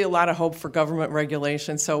don't see a lot of hope for government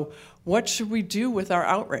regulation, so what should we do with our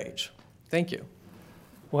outrage? Thank you.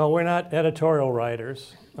 Well, we're not editorial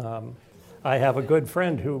writers. I have a good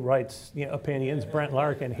friend who writes opinions, Brent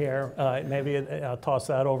Larkin here. Maybe I'll toss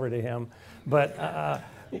that over to him. But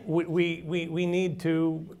we need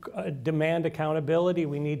to demand accountability.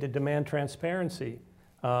 We need to demand transparency.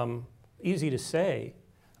 Easy to say,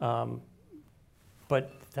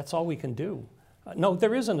 but that's all we can do. No,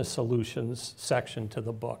 there isn't a solutions section to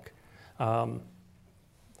the book. Why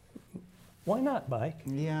not, Mike?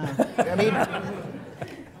 Yeah,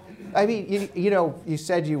 I mean, you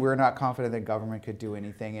said you were not confident that government could do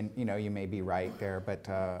anything, and you may be right there. But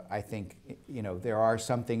I think there are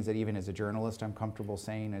some things that even as a journalist I'm comfortable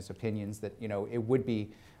saying as opinions that it would be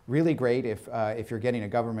really great if you're getting a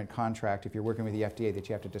government contract, if you're working with the FDA, that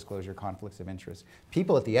you have to disclose your conflicts of interest.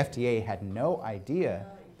 People at the FDA had no idea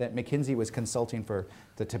that McKinsey was consulting for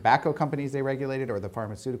the tobacco companies they regulated or the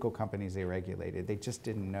pharmaceutical companies they regulated. They just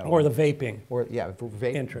didn't know. Or the vaping. Or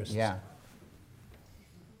interests. Yeah.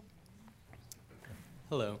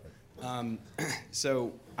 Hello.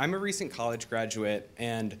 So I'm a recent college graduate,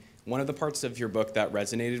 and one of the parts of your book that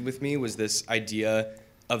resonated with me was this idea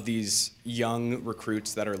of these young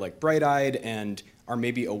recruits that are like bright-eyed and are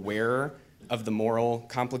maybe aware of the moral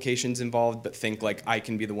complications involved, but think like I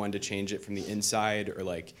can be the one to change it from the inside, or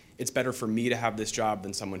like it's better for me to have this job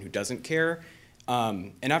than someone who doesn't care.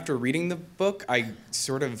 And after reading the book, I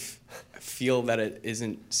sort of feel that it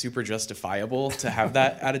isn't super justifiable to have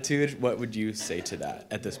that attitude. What would you say to that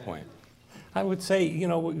at this point? I would say,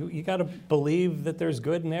 you got to believe that there's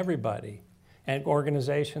good in everybody, and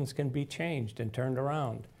organizations can be changed and turned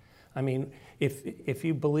around. I mean, if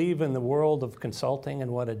you believe in the world of consulting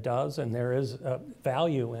and what it does, and there is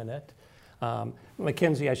value in it,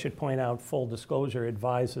 McKinsey, I should point out, full disclosure,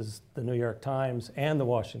 advises the New York Times and the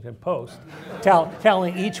Washington Post,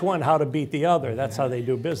 telling each one how to beat the other. That's how they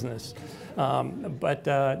do business. But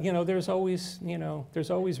there's always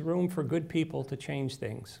room for good people to change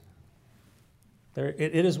things.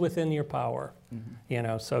 It is within your power,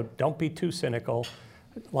 So don't be too cynical,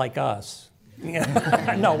 like us.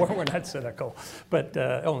 No, we're not cynical, but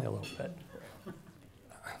only a little bit.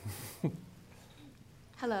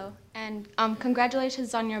 Hello, and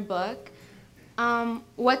congratulations on your book.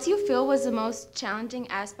 What do you feel was the most challenging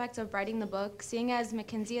aspect of writing the book? Seeing as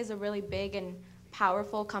McKinsey is a really big and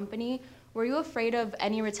powerful company, were you afraid of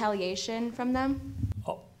any retaliation from them?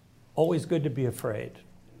 Oh, always good to be afraid.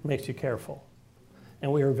 Makes you careful.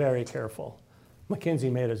 And we were very careful.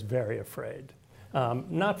 McKinsey made us very afraid.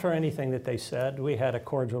 Not for anything that they said. We had a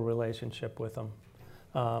cordial relationship with them.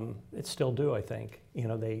 It still do, I think. You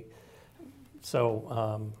know,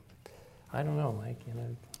 I don't know, Mike, you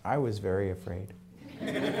know. I was very afraid.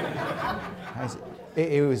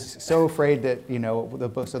 It was so afraid that, you know, the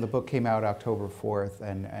book came out October 4th,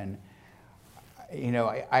 and you know,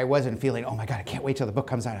 I wasn't feeling, oh my God, I can't wait till the book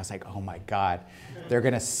comes out. I was like, oh my God, they're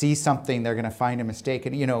going to see something, they're going to find a mistake.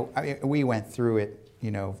 And, you know, we went through it,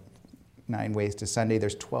 you know, 9 Ways to Sunday.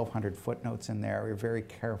 There's 1,200 footnotes in there. We're very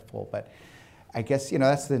careful, but I guess, you know,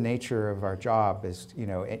 that's the nature of our job is, you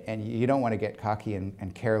know, and you don't want to get cocky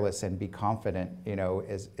and careless and be confident, you know,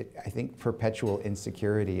 I think perpetual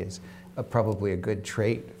insecurity is probably a good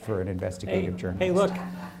trait for an investigative journalist. Hey, look,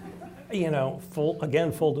 you know,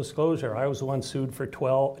 full disclosure, I was the one sued for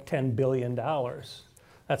 $10 billion.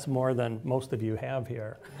 That's more than most of you have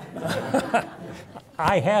here.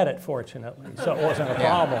 I had it, fortunately, so it wasn't a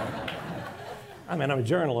problem. I mean, I'm a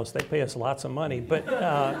journalist. They pay us lots of money, but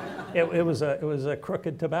it was a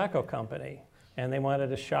crooked tobacco company, and they wanted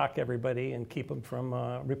to shock everybody and keep them from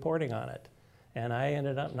reporting on it. And I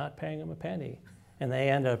ended up not paying them a penny, and they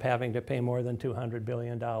ended up having to pay more than $200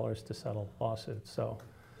 billion to settle lawsuits. So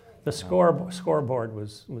the scoreboard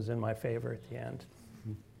was in my favor at the end.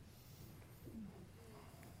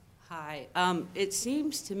 Hi. It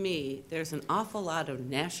seems to me there's an awful lot of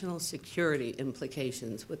national security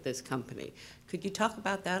implications with this company. Could you talk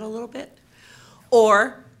about that a little bit?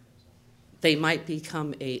 Or they might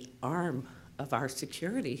become an arm of our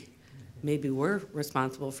security. Maybe we're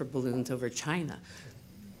responsible for balloons over China.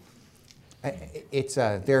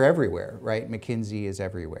 They're everywhere, right? McKinsey is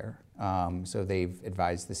everywhere. So they've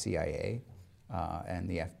advised the CIA and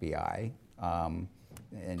the FBI.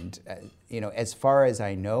 You know, as far as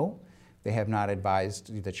I know, they have not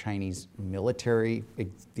advised the Chinese military,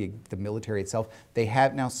 the military itself. They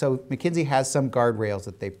have now, so McKinsey has some guardrails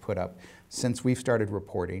that they've put up since we've started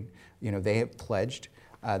reporting. You know, they have pledged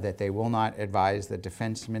that they will not advise the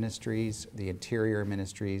defense ministries, the interior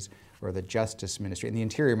ministries, or the justice ministry. And the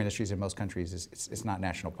interior ministries in most countries it's not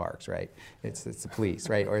national parks, right? It's the police,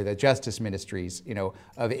 right? Or the justice ministries, you know,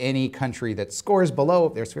 of any country that scores below,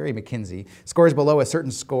 there's very McKinsey, scores below a certain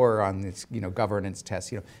score on this, you know, governance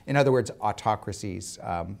test. You know, in other words, autocracies,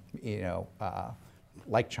 you know,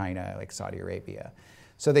 like China, like Saudi Arabia.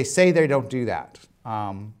 So they say they don't do that.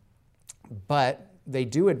 But they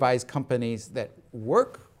do advise companies that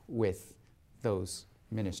work with those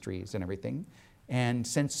ministries and everything. And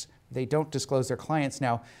since they don't disclose their clients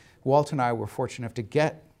now, Walt and I were fortunate enough to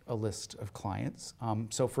get a list of clients.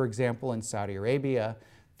 So for example, in Saudi Arabia,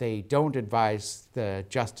 they don't advise the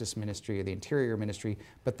Justice Ministry or the Interior Ministry,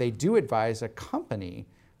 but they do advise a company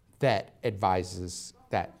that advises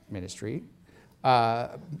that ministry.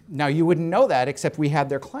 Now you wouldn't know that except we had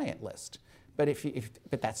their client list, but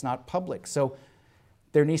but that's not public. So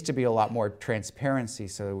there needs to be a lot more transparency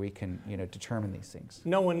so that we can, you know, determine these things.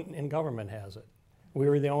 No one in government has it. We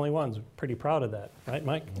were the only ones. Pretty proud of that, right,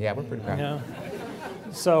 Mike? Yeah, we're pretty proud. Yeah.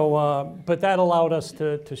 So, but that allowed us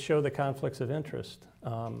to show the conflicts of interest,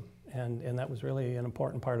 and that was really an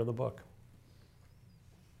important part of the book.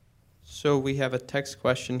 So we have a text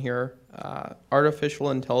question here.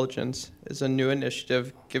 Artificial intelligence is a new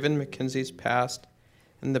initiative. Given McKinsey's past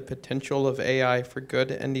and the potential of AI for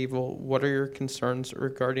good and evil, what are your concerns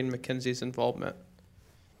regarding McKinsey's involvement?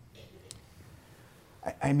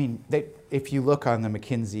 I mean, if you look on the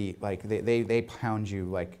McKinsey, like they pound you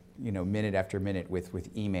like, you know, minute after minute with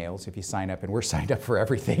emails if you sign up, and we're signed up for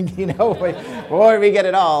everything, you know, boy, we get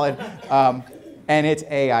it all, and it's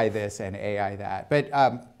AI this and AI that. But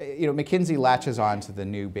you know, McKinsey latches on to the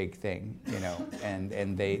new big thing, you know,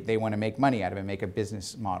 and they want to make money out of it, make a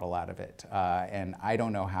business model out of it, and I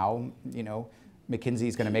don't know how, you know,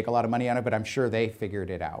 McKinsey's going to make a lot of money on it, but I'm sure they figured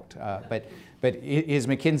it out. But is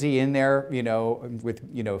McKinsey in there, you know, with,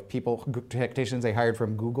 you know, people, technicians they hired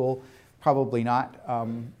from Google? Probably not.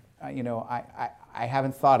 You know, I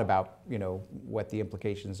haven't thought about, you know, what the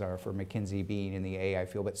implications are for McKinsey being in the AI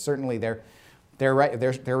field, but certainly they're right.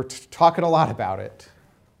 They're talking a lot about it.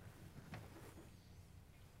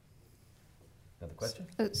 Another question?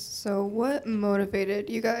 So what motivated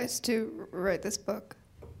you guys to write this book?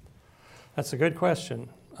 That's a good question.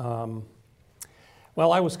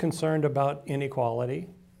 Well, I was concerned about inequality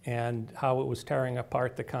and how it was tearing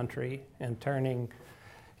apart the country and turning,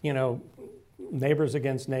 you know, neighbors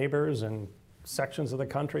against neighbors and sections of the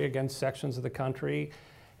country against sections of the country,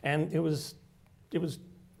 and it was,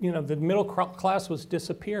 you know, the middle class was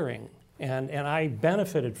disappearing, and I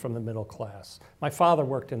benefited from the middle class. My father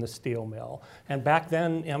worked in the steel mill, and back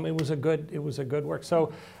then, it was a good work.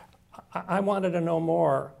 So I wanted to know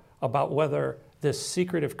more about whether this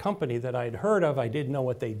secretive company that I'd heard of, I didn't know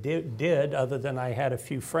what they did other than I had a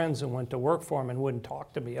few friends and went to work for them and wouldn't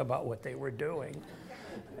talk to me about what they were doing.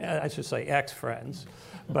 I should say ex-friends.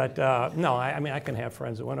 But no, I mean, I can have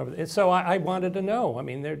friends that went over there. So I wanted to know. I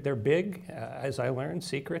mean, they're big, as I learned,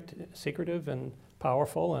 secretive and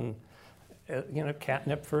powerful, and you know,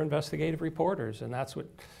 catnip for investigative reporters. And that's what,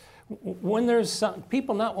 when there's some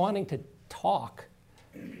people not wanting to talk,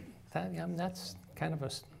 that's kind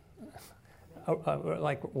of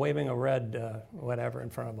like waving a red whatever in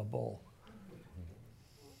front of a bull.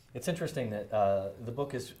 It's interesting that the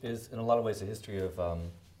book is in a lot of ways a history of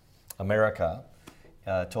America,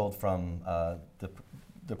 told from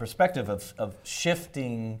the perspective of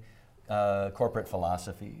shifting corporate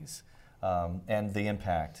philosophies and the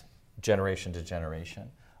impact generation to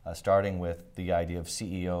generation, starting with the idea of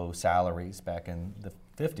CEO salaries back in the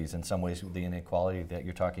 50s, in some ways the inequality that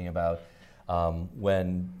you're talking about,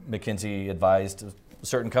 when McKinsey advised a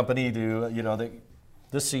certain company to, you know,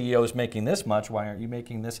 this CEO is making this much, why aren't you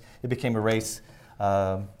making this? It became a race,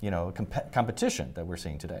 you know, competition that we're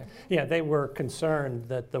seeing today. Yeah, they were concerned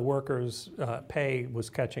that the workers' pay was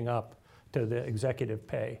catching up to the executive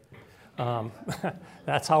pay.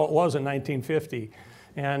 That's how it was in 1950.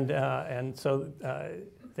 And so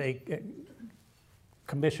they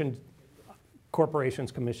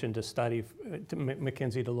corporations commissioned a study to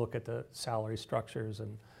McKinsey to look at the salary structures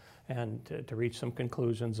and to reach some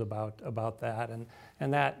conclusions about that.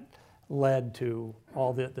 And that led to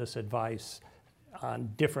all this advice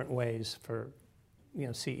on different ways for, you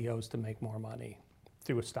know, CEOs to make more money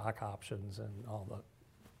through stock options and all the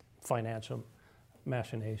financial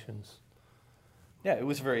machinations. Yeah, it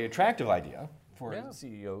was a very attractive idea for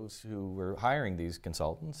CEOs who were hiring these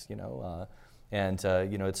consultants, you know, and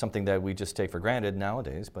you know, it's something that we just take for granted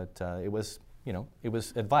nowadays, but it was, you know, it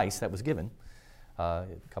was advice that was given a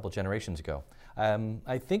couple generations ago.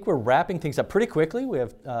 I think we're wrapping things up pretty quickly. We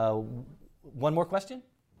have one more question.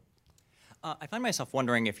 I find myself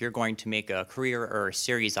wondering if you're going to make a career or a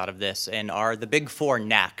series out of this, and are the big four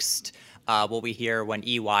next? Will we hear when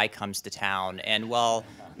EY comes to town? And while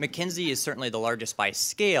McKinsey is certainly the largest by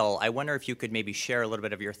scale, I wonder if you could maybe share a little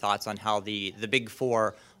bit of your thoughts on how the big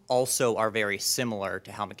four also are very similar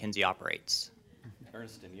to how McKinsey operates.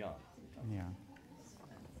 Ernst & Young.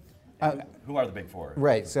 Yeah. Who are the big four?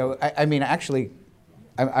 Right. So, I mean, actually,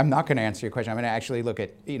 I'm not going to answer your question. I'm going to actually look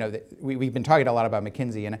at, you know, we've been talking a lot about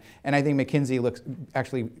McKinsey, and I think McKinsey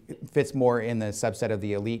actually fits more in the subset of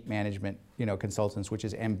the elite management, you know, consultants, which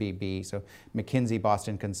is MBB. So McKinsey,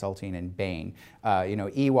 Boston Consulting, and Bain. You know,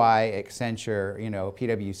 EY, Accenture, you know,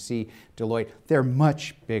 PwC, Deloitte. They're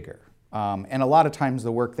much bigger. And a lot of times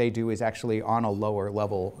the work they do is actually on a lower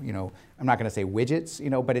level, you know, I'm not going to say widgets, you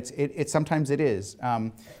know, but it's sometimes it is.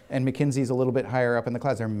 And McKinsey's a little bit higher up in the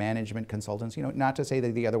class. They're management consultants, you know, not to say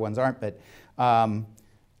that the other ones aren't, but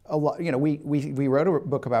a lot, you know, we wrote a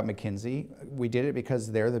book about McKinsey. We did it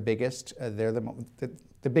because they're the biggest. They're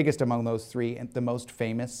the biggest among those three, and the most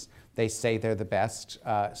famous. They say they're the best.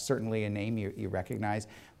 Certainly a name you recognize.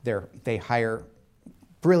 They hire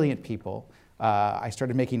brilliant people. I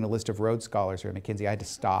started making a list of Rhodes Scholars here at McKinsey. I had to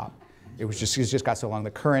stop. It just got so long.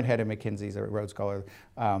 The current head of McKinsey is a Rhodes Scholar.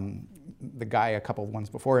 The guy a couple of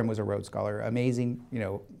ones before him was a Rhodes Scholar. Amazing, you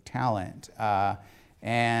know, talent.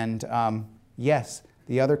 Yes,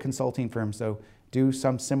 the other consulting firms, though, do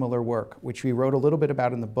some similar work, which we wrote a little bit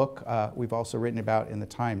about in the book. We've also written about in the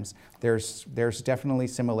Times. There's definitely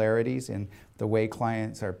similarities in the way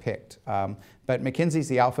clients are picked. But McKinsey's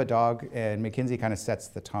the alpha dog, and McKinsey kind of sets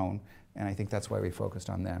the tone. And I think that's why we focused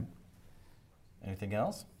on them. Anything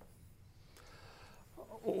else?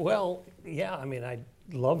 Well, yeah. I mean, I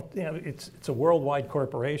love. You know, it's a worldwide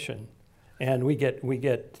corporation, and we get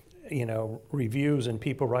you know, reviews and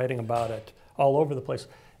people writing about it all over the place.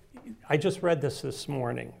 I just read this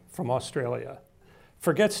morning from Australia.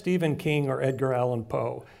 Forget Stephen King or Edgar Allan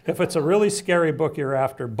Poe. If it's a really scary book you're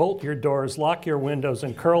after, bolt your doors, lock your windows,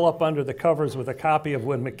 and curl up under the covers with a copy of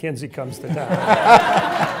When McKinsey Comes to Town.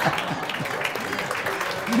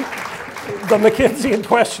 The McKinsey in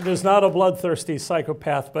question is not a bloodthirsty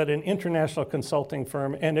psychopath, but an international consulting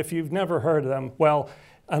firm. And if you've never heard of them, well,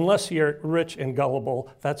 unless you're rich and gullible,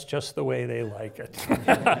 that's just the way they like it.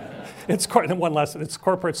 It's one lesson. Its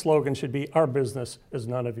corporate slogan should be, "Our business is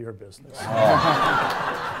none of your business."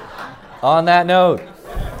 On that note,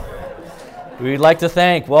 We'd like to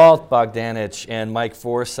thank Walt Bogdanich and Mike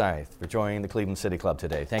Forsythe for joining the Cleveland City Club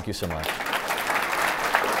today. Thank you so much.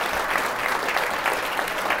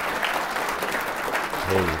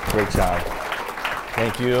 Hey, great job.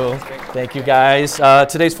 Thank you. Thank you, guys.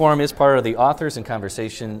 Today's forum is part of the Authors in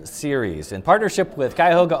Conversation series in partnership with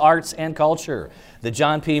Cuyahoga Arts and Culture, the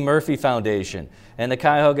John P. Murphy Foundation, and the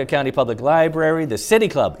Cuyahoga County Public Library. The City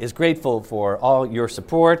Club is grateful for all your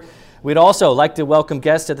support. We'd also like to welcome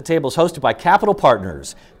guests at the tables hosted by Capital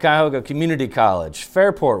Partners, Cuyahoga Community College,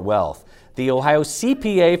 Fairport Wealth, the Ohio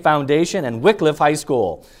CPA Foundation, and Wycliffe High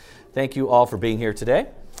School. Thank you all for being here today.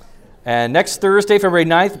 And next Thursday, February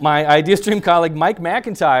 9th, my IdeaStream colleague Mike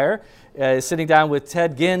McIntyre is sitting down with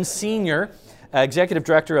Ted Ginn, Sr., Executive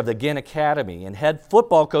Director of the Ginn Academy and head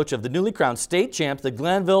football coach of the newly crowned state champs, the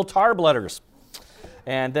Glenville Tarblooders.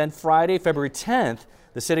 And then Friday, February 10th,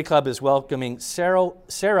 the City Club is welcoming Sarah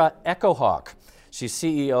Echohawk. She's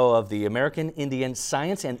CEO of the American Indian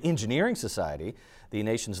Science and Engineering Society, the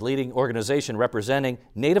nation's leading organization representing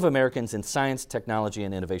Native Americans in science, technology,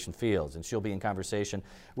 and innovation fields. And she'll be in conversation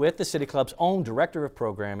with the City Club's own Director of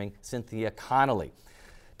Programming, Cynthia Connolly.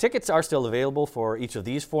 Tickets are still available for each of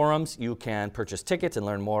these forums. You can purchase tickets and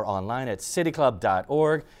learn more online at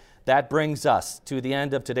cityclub.org. That brings us to the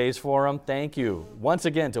end of today's forum. Thank you once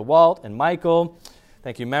again to Walt and Michael.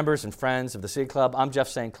 Thank you, members and friends of the City Club. I'm Jeff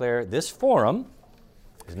St. Clair. This forum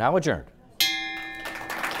is now adjourned.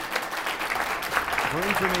 For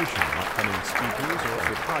information on upcoming speakers or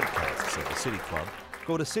for podcasts at the City Club,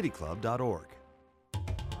 go to cityclub.org.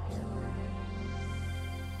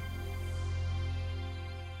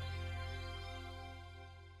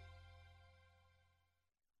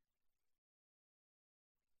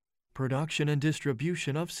 Production and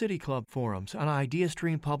distribution of City Club forums on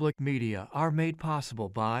IdeaStream Public Media are made possible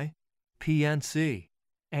by PNC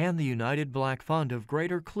and the United Black Fund of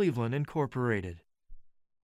Greater Cleveland, Incorporated.